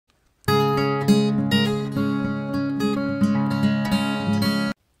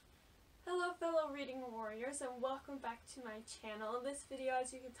to my channel. This video,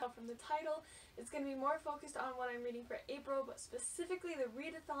 as you can tell from the title, is going to be more focused on what I'm reading for April, but specifically the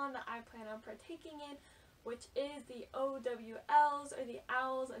readathon that I plan on partaking in, which is the O.W.Ls or the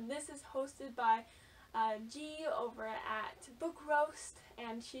Owls, and this is hosted by G over at Book Roast,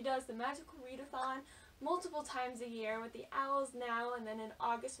 and she does the magical readathon multiple times a year with the Owls now and then in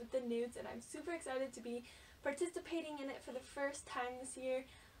August with the Newts, and I'm super excited to be participating in it for the first time this year.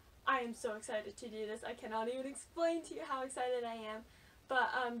 I am so excited to do this. I cannot even explain to you how excited I am. But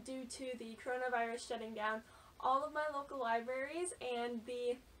due to the coronavirus shutting down all of my local libraries and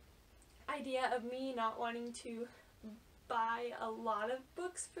the idea of me not wanting to buy a lot of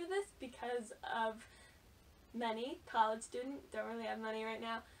books for this because of money, college student, don't really have money right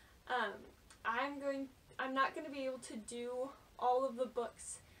now, I'm not going to be able to do all of the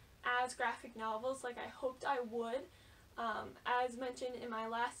books as graphic novels like I hoped I would. As mentioned in my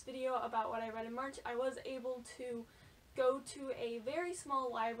last video about what I read in March, I was able to go to a very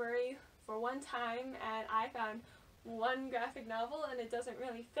small library for one time and I found one graphic novel and it doesn't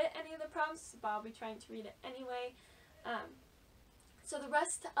really fit any of the prompts, but I'll be trying to read it anyway. So the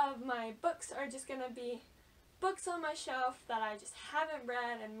rest of my books are just going to be books on my shelf that I just haven't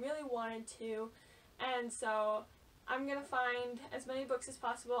read and really wanted to, and so I'm going to find as many books as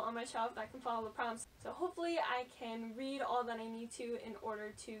possible on my shelf that can follow the prompts. So hopefully I can read all that I need to in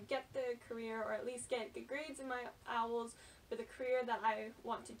order to get the career, or at least get good grades in my Owls for the career that I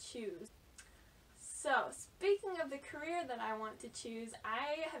want to choose. So speaking of the career that I want to choose,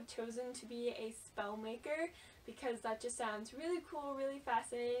 I have chosen to be a spell maker because that just sounds really cool, really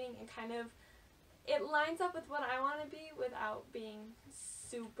fascinating, and kind of it lines up with what I want to be without being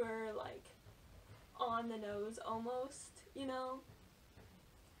super like on the nose almost, you know.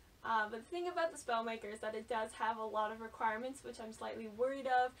 But the thing about the Spellmaker is that it does have a lot of requirements, which I'm slightly worried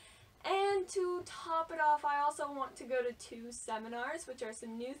of. And to top it off, I also want to go to 2 seminars, which are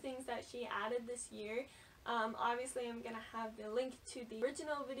some new things that she added this year. Obviously I'm going to have the link to the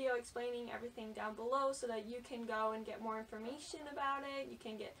original video explaining everything down below so that you can go and get more information about it. You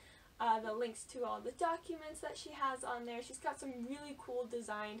can get the links to all the documents that she has on there. She's got some really cool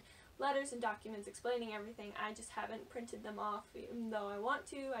designed letters and documents explaining everything. I just haven't printed them off, even though I want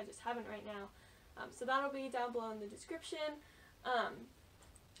to. I just haven't right now. So that'll be down below in the description.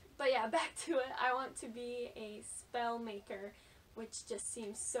 But yeah, back to it. I want to be a spell maker, which just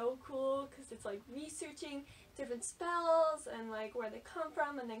seems so cool because it's like researching different spells and like where they come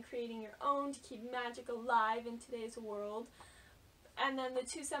from and then creating your own to keep magic alive in today's world. And then the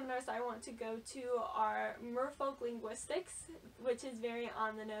 2 seminars I want to go to are Merfolk Linguistics, which is very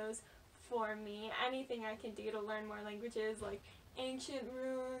on the nose for me. Anything I can do to learn more languages, like ancient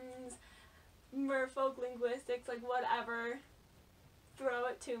runes, Merfolk Linguistics, like whatever, throw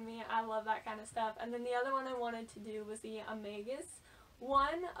it to me. I love that kind of stuff. And then the other one I wanted to do was the Amagus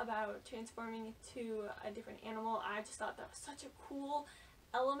one, about transforming into a different animal. I just thought that was such a cool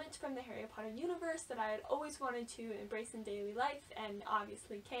element from the Harry Potter universe that I had always wanted to embrace in daily life and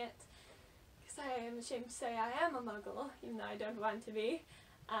obviously can't, because I am ashamed to say I am a muggle, even though I don't want to be.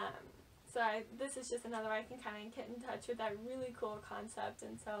 This is just another way I can kind of get in touch with that really cool concept,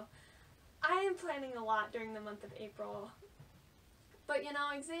 and so I am planning a lot during the month of April. But you know,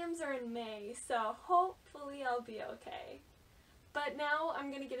 exams are in May, so hopefully I'll be okay. But now I'm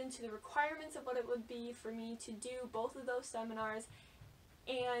going to get into the requirements of what it would be for me to do both of those seminars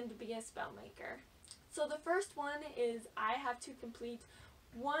and be a spell maker. So the first one is I have to complete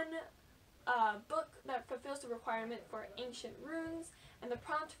one book that fulfills the requirement for ancient runes, and the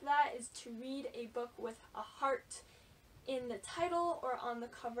prompt for that is to read a book with a heart in the title or on the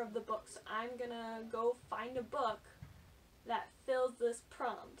cover of the book. So I'm gonna go find a book that fills this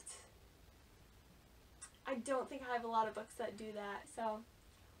prompt. I don't think I have a lot of books that do that, so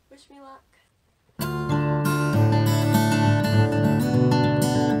wish me luck.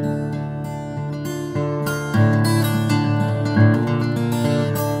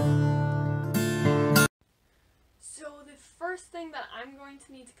 First thing that I'm going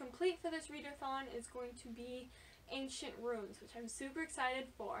to need to complete for this readathon is going to be Ancient Runes, which I'm super excited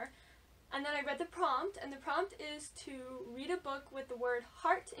for. And then I read the prompt, and the prompt is to read a book with the word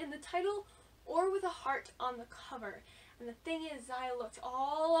heart in the title or with a heart on the cover. And the thing is, I looked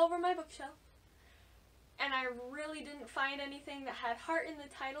all over my bookshelf and I really didn't find anything that had heart in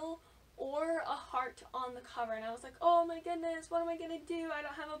the title or a heart on the cover, and I was like, oh my goodness, what am I gonna do? I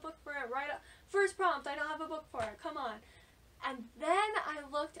don't have a book for it. First prompt, I don't have a book for it, come on. And then I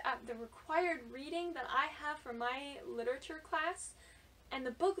looked at the required reading that I have for my literature class, and the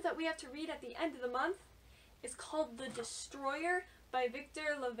book that we have to read at the end of the month is called The Destroyer by Victor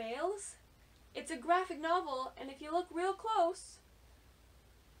O.W.Ls. It's a graphic novel, and if you look real close,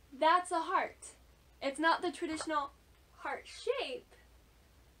 that's a heart. It's not the traditional heart shape,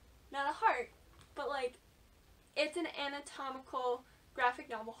 not a heart, but like, it's an anatomical graphic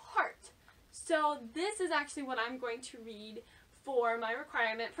novel heart. So this is actually what I'm going to read for my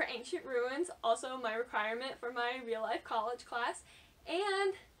requirement for Ancient Ruins, also my requirement for my real life college class,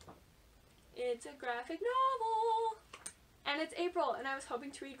 and it's a graphic novel. And it's April, and I was hoping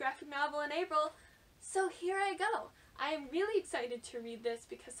to read graphic novel in April, so here I go. I am really excited to read this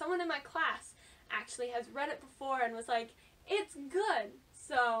because someone in my class actually has read it before and was like, it's good,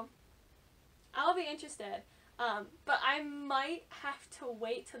 so I'll be interested. But I might have to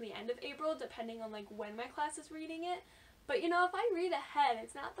wait till the end of April depending on like when my class is reading it. But you know, if I read ahead,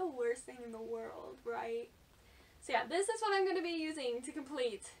 it's not the worst thing in the world, right? So yeah, this is what I'm going to be using to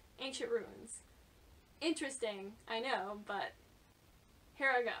complete Ancient Ruins. Interesting, I know, but here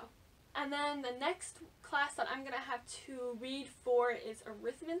I go. And then the next class that I'm going to have to read for is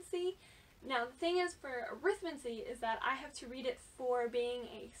Arithmancy. Now the thing is for Arithmancy is that I have to read it for being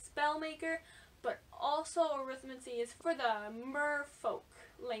a spell maker, but also Arithmancy is for the merfolk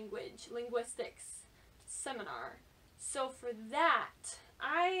linguistics seminar. So for that,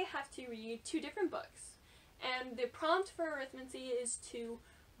 I have to read 2 different books. And the prompt for Arithmancy is to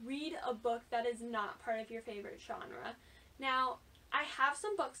read a book that is not part of your favorite genre. Now, I have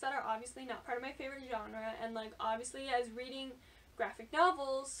some books that are obviously not part of my favorite genre, and like obviously as reading graphic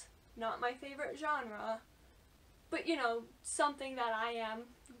novels, not my favorite genre, but you know, something that I am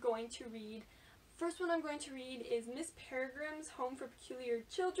going to read. First one I'm going to read is Miss Peregrine's Home for Peculiar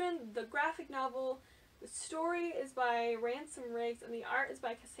Children, the graphic novel. The story is by Ransom Riggs and the art is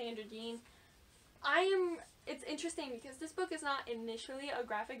by Cassandra Dean. It's interesting because this book is not initially a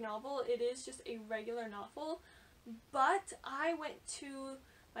graphic novel, it is just a regular novel, but I went to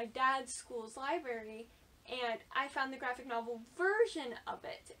my dad's school's library and I found the graphic novel version of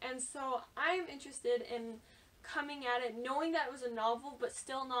it, and so I'm interested in coming at it knowing that it was a novel but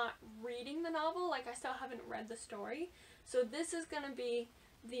still not reading the novel, like I still haven't read the story. So this is going to be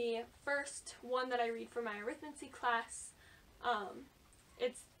the first one that I read for my Arithmancy class.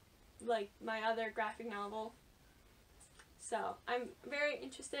 It's like my other graphic novel. So I'm very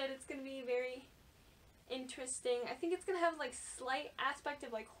interested. It's going to be very interesting. I think it's going to have like slight aspect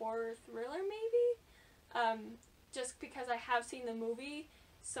of like horror thriller maybe. Just because I have seen the movie,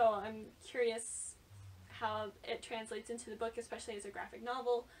 so I'm curious how it translates into the book, especially as a graphic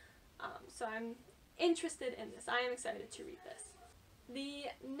novel. So I'm interested in this. I am excited to read this. The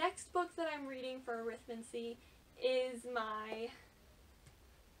next book that I'm reading for Arithmancy is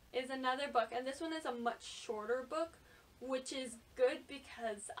another book, and this one is a much shorter book, which is good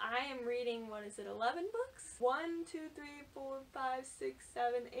because I am reading, 11 books? 1, 2, 3, 4, 5, 6,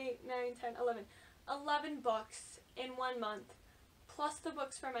 7, 8, 9, 10, 11. 11 books in 1 month, plus the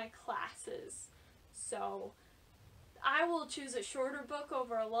books for my classes. So I will choose a shorter book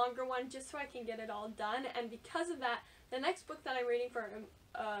over a longer one just so I can get it all done, and because of that, the next book that I'm reading for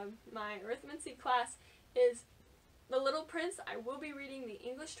my Arithmancy class is The Little Prince. I will be reading the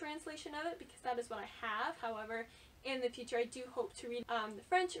English translation of it because that is what I have. However, in the future I do hope to read the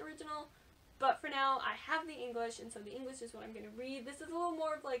French original, but for now I have the English, and so the English is what I'm going to read. This is a little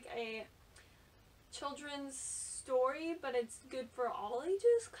more of like a children's story, but it's good for all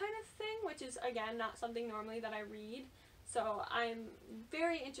ages kind of thing, which is again not something normally that I read. So I'm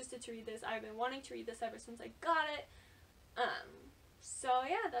very interested to read this. I've been wanting to read this ever since I got it. So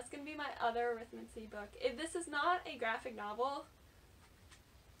yeah, that's going to be my other Arithmancy book. This is not a graphic novel.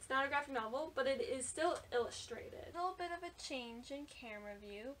 It's not a graphic novel, but it is still illustrated. A little bit of a change in camera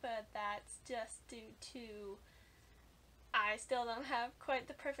view, but that's just due to I still don't have quite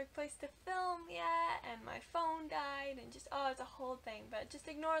the perfect place to film yet, and my phone died, and just, it's a whole thing, but just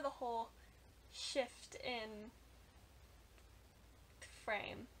ignore the whole shift in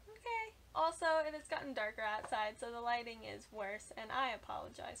frame. Okay. Also, it has gotten darker outside, so the lighting is worse, and I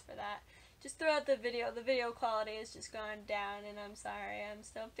apologize for that. Just throughout the video quality has just gone down, and I'm sorry. I'm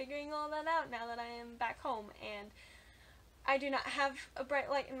still figuring all that out now that I am back home, and I do not have a bright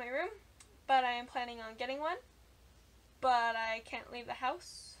light in my room, but I am planning on getting one. But I can't leave the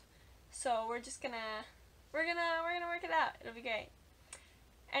house, so we're gonna work it out. It'll be great.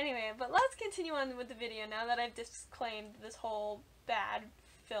 Anyway, but let's continue on with the video now that I've disclaimed this whole bad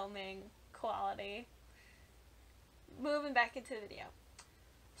filming quality. Moving back into the video.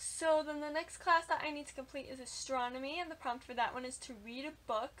 So then the next class that I need to complete is astronomy, and the prompt for that one is to read a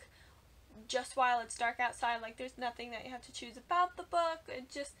book just while it's dark outside. Like, there's nothing that you have to choose about the book.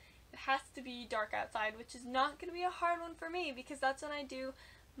 It has to be dark outside, which is not going to be a hard one for me because that's when I do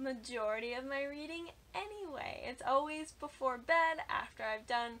majority of my reading anyway. It's always before bed, after I've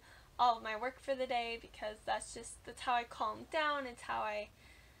done all of my work for the day, because that's how I calm down. It's how I,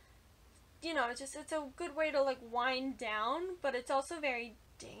 it's a good way to like wind down, but it's also very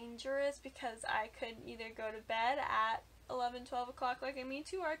dangerous because I could either go to bed at 11, 12 o'clock like I mean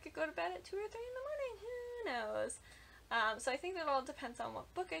to, or I could go to bed at 2 or 3 in the morning. Who knows? So I think that all depends on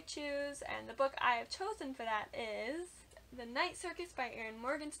what book I choose, and the book I have chosen for that is The Night Circus by Erin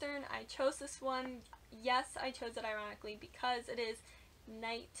Morgenstern. I chose this one. Yes, I chose it ironically because it is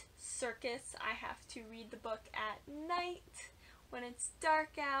night circus. I have to read the book at night when it's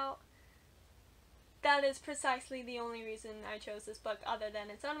dark out. That is precisely the only reason I chose this book, other than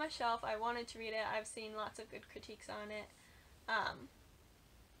it's on my shelf. I wanted to read it. I've seen lots of good critiques on it.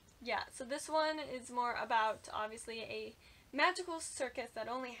 Yeah, so this one is more about, obviously, a magical circus that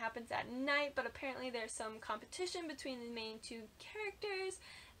only happens at night, but apparently there's some competition between the main two characters,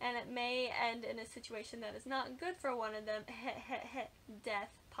 and it may end in a situation that is not good for one of them. Death,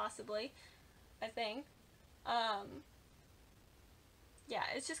 possibly, I think. Yeah,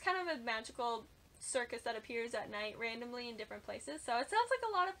 it's just kind of a magical circus that appears at night randomly in different places, so it sounds like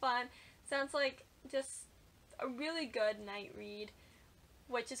a lot of fun. Sounds like just a really good night read,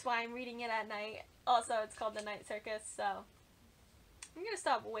 which is why I'm reading it at night. Also, it's called The Night Circus, so I'm going to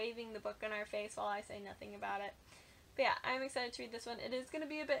stop waving the book in our face while I say nothing about it. But yeah, I'm excited to read this one. It is going to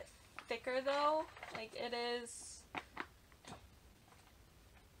be a bit thicker, though. Like, it is,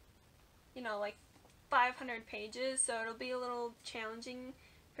 like 500 pages, so it'll be a little challenging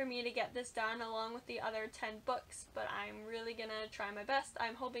for me to get this done along with the other 10 books, but I'm really going to try my best.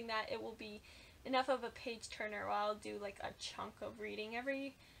 I'm hoping that it will be enough of a page turner where I'll do like a chunk of reading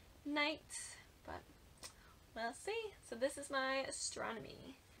every night, but we'll see. So this is my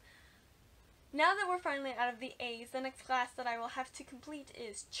astronomy. Now that we're finally out of the A's, the next class that I will have to complete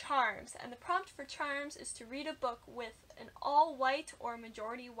is Charms, and the prompt for Charms is to read a book with an all-white or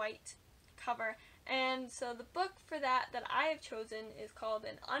majority white cover. And so the book for that I have chosen is called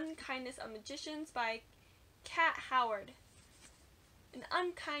An Unkindness of Magicians by Cat Howard. An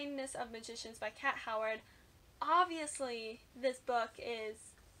Unkindness of Magicians by Cat Howard. Obviously, this book is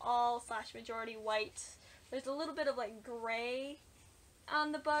all/majority white. There's a little bit of like gray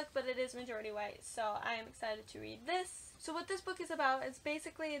on the book, but it is majority white, so I am excited to read this. So what this book is about is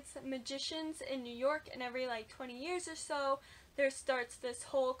basically it's magicians in New York, and every like 20 years or so there starts this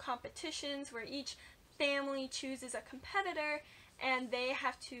whole competitions where each family chooses a competitor and they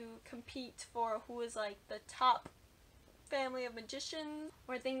have to compete for who is like the top family of magicians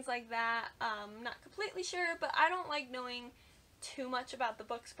or things like that. Not completely sure, but I don't like knowing too much about the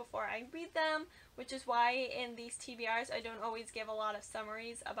books before I read them, which is why in these TBRs I don't always give a lot of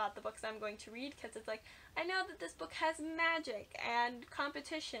summaries about the books I'm going to read, because it's like, I know that this book has magic and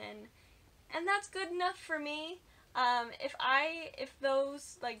competition, and that's good enough for me. If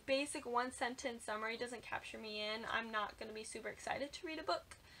those like basic one-sentence summary doesn't capture me in, I'm not going to be super excited to read a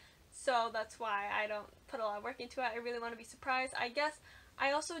book. So that's why I don't put a lot of work into it. I really want to be surprised. I guess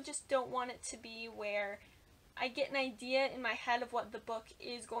I also just don't want it to be where I get an idea in my head of what the book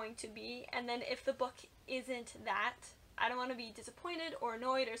is going to be, and then if the book isn't that, I don't want to be disappointed or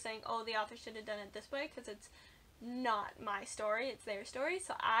annoyed or saying, oh, the author should have done it this way, because it's not my story, it's their story.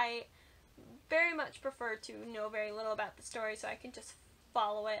 So I very much prefer to know very little about the story so I can just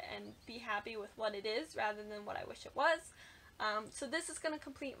follow it and be happy with what it is rather than what I wish it was. So this is going to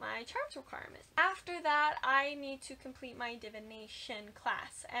complete my charms requirement. After that, I need to complete my divination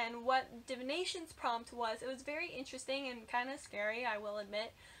class. And what divination's prompt was, it was very interesting and kind of scary, I will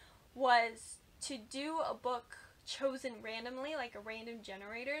admit, was to do a book chosen randomly, like a random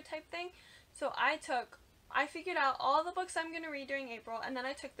generator type thing. So I figured out all the books I'm going to read during April, and then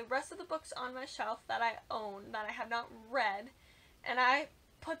I took the rest of the books on my shelf that I own, that I have not read, and I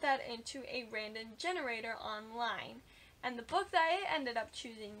put that into a random generator online. And the book that I ended up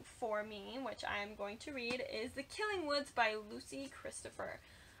choosing for me, which I am going to read, is The Killing Woods by Lucy Christopher.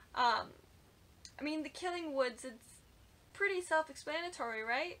 I mean, The Killing Woods, it's pretty self-explanatory,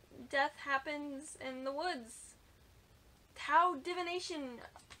 right? Death happens in the woods. How divination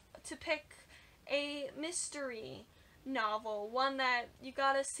to pick a mystery novel, one that you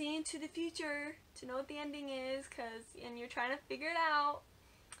gotta see into the future to know what the ending is, and you're trying to figure it out.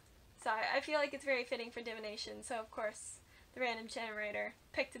 So I feel like it's very fitting for divination, so of course the random generator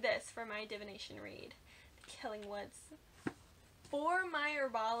picked this for my divination read, The Killing Woods. For my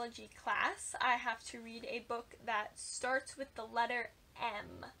herbology class, I have to read a book that starts with the letter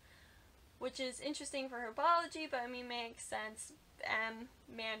M, which is interesting for herbology, but I mean, makes sense. M,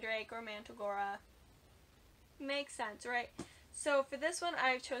 mandrake or mantigora. Makes sense, right? So for this one,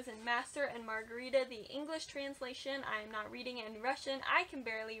 I've chosen Master and Margarita, the English translation. I am not reading it in Russian. I can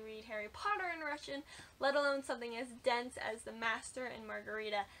barely read Harry Potter in Russian, let alone something as dense as the Master and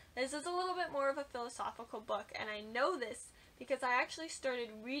Margarita. This is a little bit more of a philosophical book, and I know this because I actually started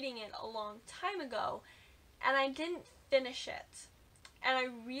reading it a long time ago, and I didn't finish it. And I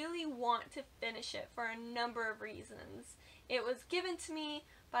really want to finish it for a number of reasons. It was given to me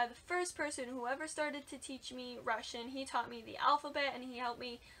by the first person who ever started to teach me Russian. He taught me the alphabet, and he helped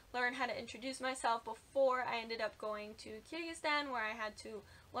me learn how to introduce myself before I ended up going to Kyrgyzstan, where I had to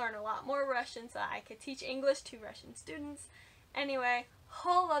learn a lot more Russian so I could teach English to Russian students. Anyway,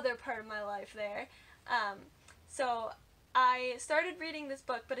 whole other part of my life there. So I started reading this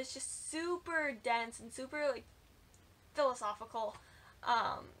book, but it's just super dense and super like philosophical.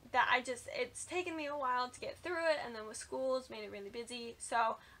 That it's taken me a while to get through it, and then with school it's made it really busy.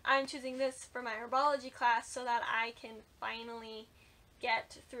 So I'm choosing this for my herbology class so that I can finally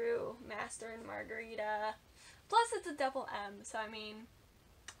get through Master and Margarita. Plus it's a double M, so I mean,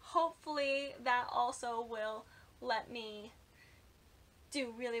 hopefully that also will let me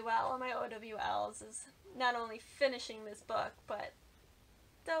do really well on my O.W.Ls, is not only finishing this book, but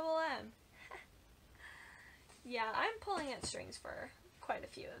double M. Yeah, I'm pulling at strings for quite a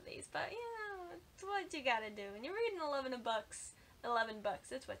few of these, but you know, it's what you gotta do. When you're reading 11 books,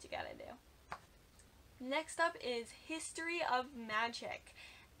 it's what you gotta do. Next up is History of Magic.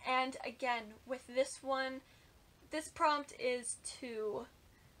 And again, with this one, this prompt is to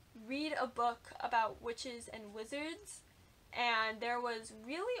read a book about witches and wizards, and there was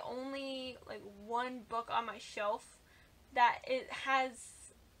really only like one book on my shelf that it has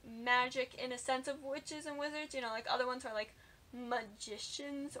magic in a sense of witches and wizards. You know, like other ones are like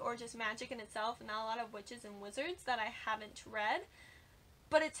magicians or just magic in itself, and not a lot of witches and wizards that I haven't read.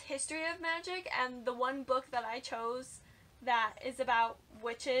 But it's History of Magic, and the one book that I chose that is about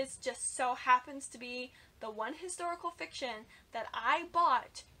witches just so happens to be the one historical fiction that I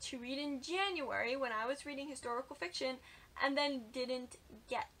bought to read in January when I was reading historical fiction and then didn't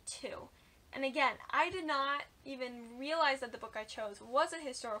get to. And again, I did not even realize that the book I chose was a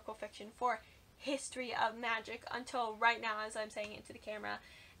historical fiction for History of Magic until right now as I'm saying it to the camera.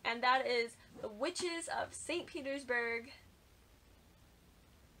 And that is The Witches of St. Petersburg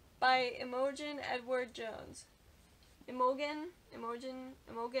by Imogen Edward Jones. Imogen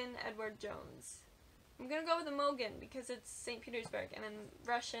Edward Jones. I'm gonna go with Imogen because it's St. Petersburg, and in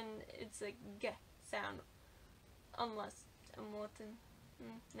Russian it's a g sound. Unless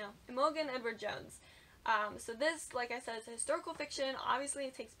no, Imogen Edward Jones. So this, like I said, is a historical fiction. Obviously,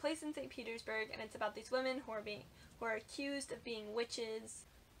 it takes place in St. Petersburg, and it's about these women who are accused of being witches.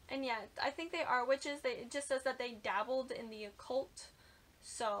 And yeah, I think they are witches. It just says that they dabbled in the occult.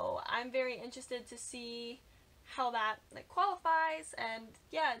 So I'm very interested to see how that like qualifies. And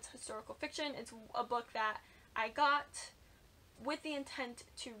yeah, it's historical fiction. It's a book that I got with the intent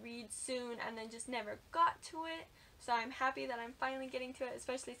to read soon, and then just never got to it. So I'm happy that I'm finally getting to it,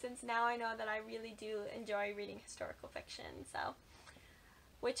 especially since now I know that I really do enjoy reading historical fiction. So,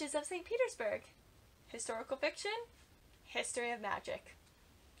 Witches of St. Petersburg. Historical fiction. History of Magic.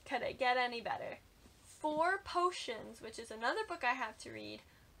 Could it get any better? 4 Potions, which is another book I have to read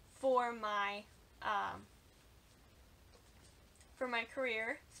for my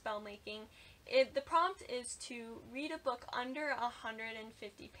career, spell making. The prompt is to read a book under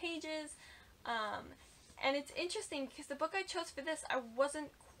 150 pages. And it's interesting because the book I chose for this, I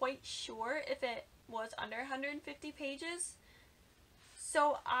wasn't quite sure if it was under 150 pages.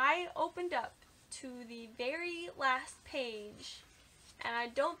 So I opened up to the very last page, and I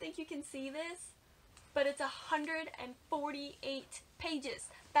don't think you can see this, but it's 148 pages.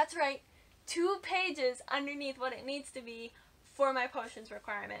 That's right, 2 pages underneath what it needs to be for my potions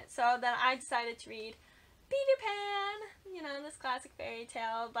requirement. So then I decided to read Peter Pan, you know, this classic fairy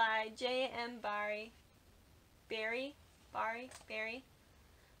tale by J.M. Barrie.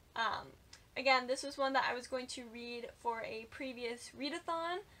 Again, this was one that I was going to read for a previous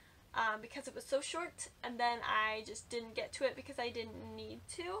readathon because it was so short, and then I just didn't get to it because I didn't need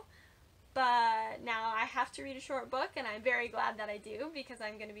to. But now I have to read a short book, and I'm very glad that I do because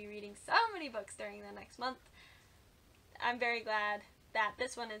I'm going to be reading so many books during the next month. I'm very glad that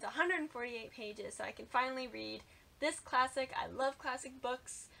this one is 148 pages, so I can finally read this classic. I love classic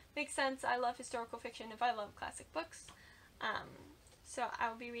books. Makes sense. I love historical fiction if I love classic books. So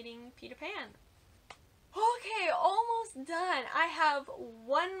I'll be reading Peter Pan. Okay, almost done. I have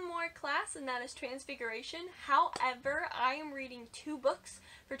one more class, and that is Transfiguration. However, I am reading 2 books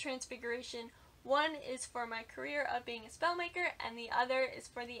for Transfiguration One is for my career of being a spellmaker, and the other is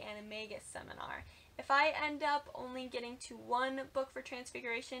for the Animagus seminar. If I end up only getting to one book for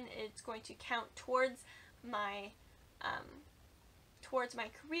Transfiguration, it's going to count towards my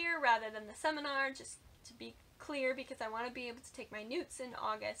career rather than the seminar, just to be clear, because I want to be able to take my newts in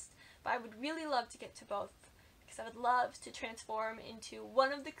August. But I would really love to get to both, because I would love to transform into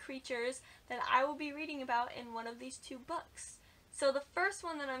one of the creatures that I will be reading about in one of these two books. So the first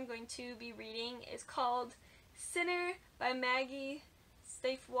one that I'm going to be reading is called Sinner by Maggie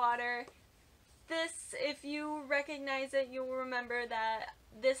Staifwater. This, if you recognize it, you'll remember that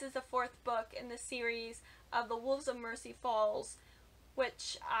this is the fourth book in the series of The Wolves of Mercy Falls,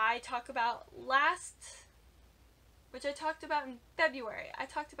 which I talked about in February. I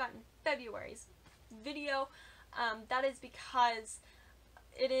talked about in February's video. That is because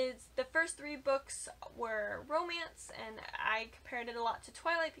the first three books were romance, and I compared it a lot to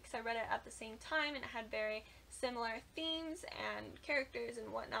Twilight because I read it at the same time and it had very similar themes and characters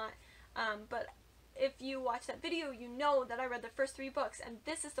and whatnot. But if you watch that video, you know that I read the first three books, and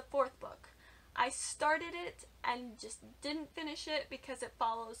this is the fourth book. I started it and just didn't finish it because it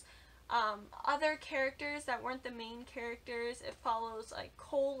follows other characters that weren't the main characters. It follows like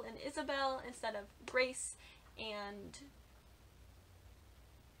Cole and Isabel instead of Grace and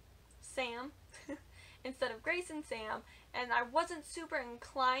Sam. Instead of Grace and Sam, and I wasn't super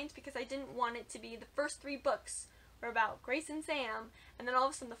inclined because I didn't want it to be the first three books were about Grace and Sam, and then all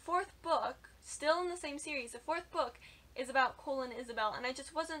of a sudden the fourth book, still in the same series, the fourth book is about Cole and Isabel, and I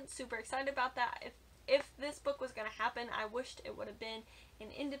just wasn't super excited about that. If this book was going to happen, I wished it would have been an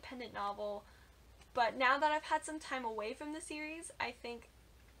independent novel, but now that I've had some time away from the series, I think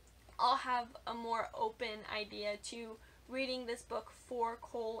I'll have a more open idea to reading this book for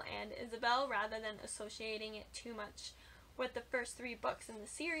Cole and Isabel rather than associating it too much with the first three books in the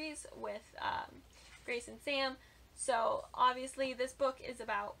series with Grace and Sam. So obviously this book is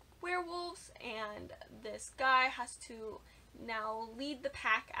about werewolves, and this guy has to now lead the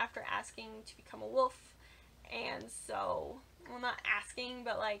pack after asking to become a wolf. And so, well, not asking,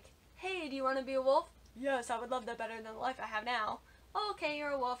 but like, hey, do you want to be a wolf? Yes, I would love that better than the life I have now. Oh, okay, you're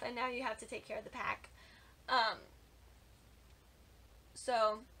a wolf, and now you have to take care of the pack.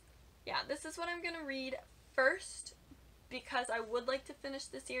 So, yeah, this is what I'm going to read first, because I would like to finish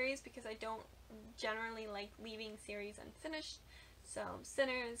the series, because I don't generally like leaving series unfinished. So,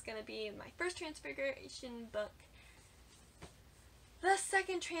 Sinner is going to be my first Transfiguration book. The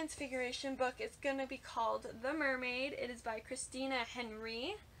second Transfiguration book is going to be called The Mermaid. It is by Christina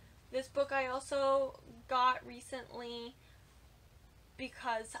Henry. This book I also got recently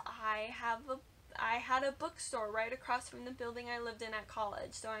because I had a bookstore right across from the building I lived in at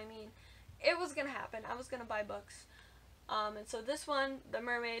college. So, I mean, it was going to happen. I was going to buy books. And so this one, The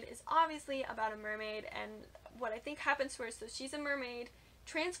Mermaid, is obviously about a mermaid, and what I think happens to her, so she's a mermaid,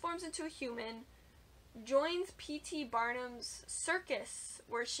 transforms into a human, joins P.T. Barnum's circus,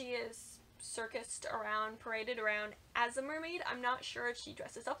 where she is circused around, paraded around as a mermaid. I'm not sure if she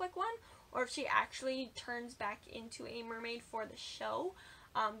dresses up like one, or if she actually turns back into a mermaid for the show.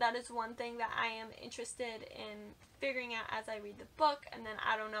 That is one thing that I am interested in figuring out as I read the book, and then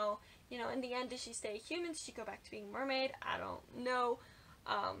I don't know, you know, in the end, does she stay human? Does she go back to being a mermaid? I don't know.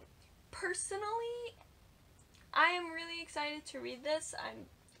 Personally, I am really excited to read this. I'm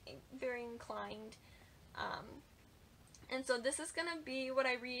very inclined. And so this is going to be what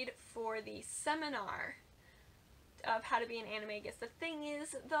I read for the seminar of how to be an animagus. The thing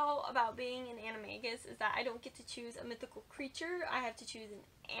is, though, about being an animagus is that I don't get to choose a mythical creature. I have to choose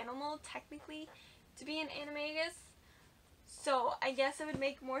an animal, technically, to be an animagus. So I guess it would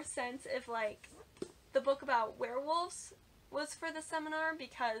make more sense if, like, the book about werewolves was for the seminar,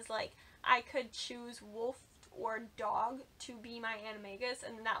 because, like, I could choose wolf or dog to be my animagus,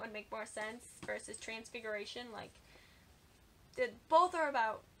 and that would make more sense versus Transfiguration. Like, both are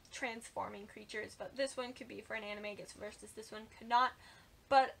about transforming creatures, but this one could be for an animagus versus this one could not.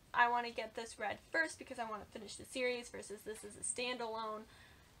 But I want to get this read first because I want to finish the series versus this is a standalone.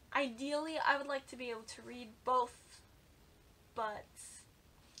 Ideally, I would like to be able to read both, but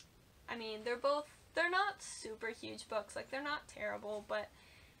I mean, they're not super huge books. Like, they're not terrible, but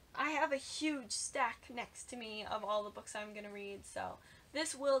I have a huge stack next to me of all the books I'm going to read, so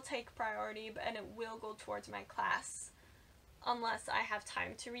this will take priority, and it will go towards my class unless I have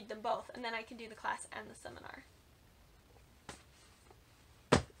time to read them both, and then I can do the class and the seminar.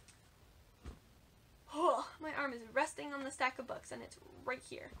 Oh, my arm is resting on the stack of books, and it's right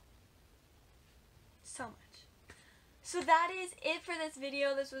here. So much. So that is it for this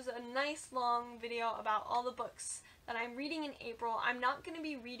video. This was a nice long video about all the books that I'm reading in April. I'm not going to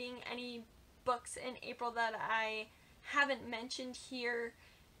be reading any books in April that I haven't mentioned here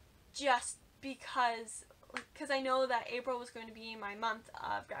just because I know that April was going to be my month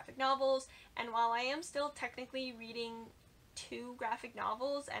of graphic novels, and while I am still technically reading 2 graphic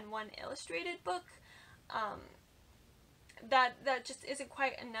novels and 1 illustrated book, that just isn't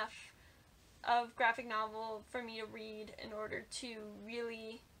quite enough of graphic novel for me to read in order to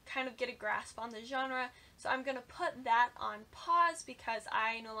really kind of get a grasp on the genre. So I'm going to put that on pause because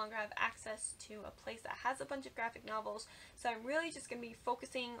I no longer have access to a place that has a bunch of graphic novels. So I'm really just going to be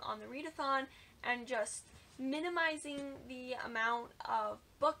focusing on the readathon and just minimizing the amount of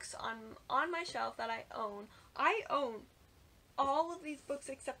books on my shelf that I own. I own all of these books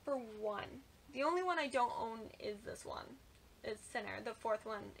except for 1. The only one I don't own is this one. It's Sinner, the 4th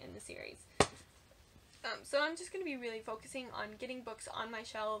one in the series. So I'm just going to be really focusing on getting books on my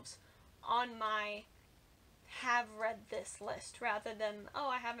shelves on my have read this list rather than, oh,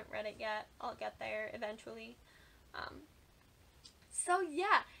 I haven't read it yet, I'll get there eventually. So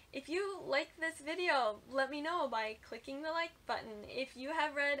yeah, if you like this video, let me know by clicking the like button. If you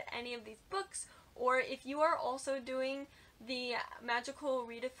have read any of these books, or if you are also doing the Magical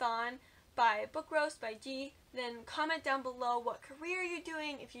Readathon by Book Roast by G, then comment down below what career you're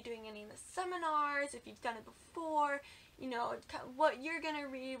doing, if you're doing any of the seminars, if you've done it before, you know, what you're going to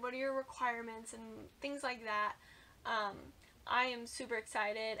read, what are your requirements, and things like that. I am super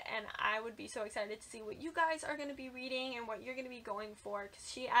excited, and I would be so excited to see what you guys are going to be reading and what you're going to be going for, because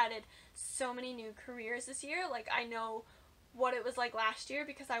she added so many new careers this year. Like, I know what it was like last year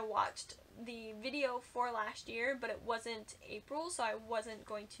because I watched the video for last year, but it wasn't April, so I wasn't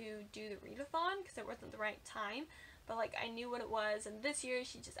going to do the readathon because it wasn't the right time, but like I knew what it was. And this year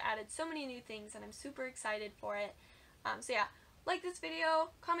she just added so many new things, and I'm super excited for it. So yeah, like this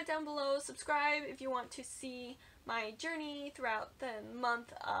video, comment down below, subscribe if you want to see my journey throughout the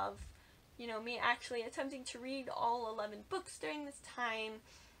month of, you know, me actually attempting to read all 11 books during this time,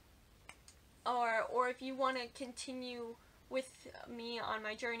 or if you want to continue with me on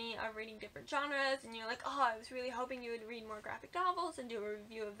my journey of reading different genres, and you're like, oh, I was really hoping you would read more graphic novels and do a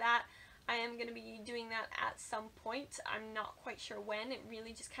review of that. I am going to be doing that at some point. I'm not quite sure when. It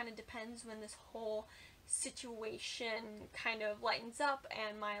really just kind of depends when this whole situation kind of lightens up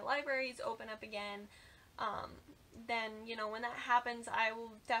and my libraries open up again. Then, you know, when that happens, I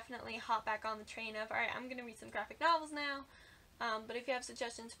will definitely hop back on the train of, alright, I'm going to read some graphic novels now. But if you have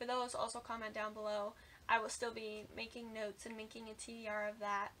suggestions for those, also comment down below. I will still be making notes and making a TBR of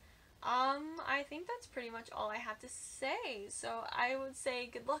that. I think that's pretty much all I have to say. So I would say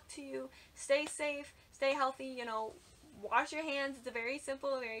good luck to you. Stay safe, stay healthy, you know, wash your hands. It's a very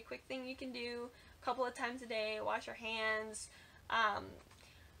simple, very quick thing you can do a couple of times a day. Wash your hands.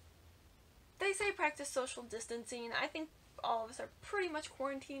 They say practice social distancing. I think all of us are pretty much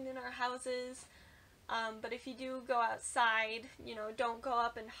quarantined in our houses. But if you do go outside, you know, don't go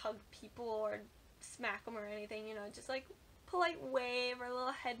up and hug people or smack them or anything, you know, just like polite wave or a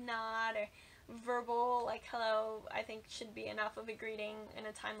little head nod or verbal like hello, I think should be enough of a greeting in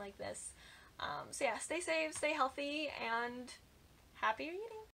a time like this. So yeah, stay safe, stay healthy, and happy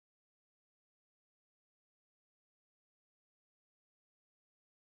reading!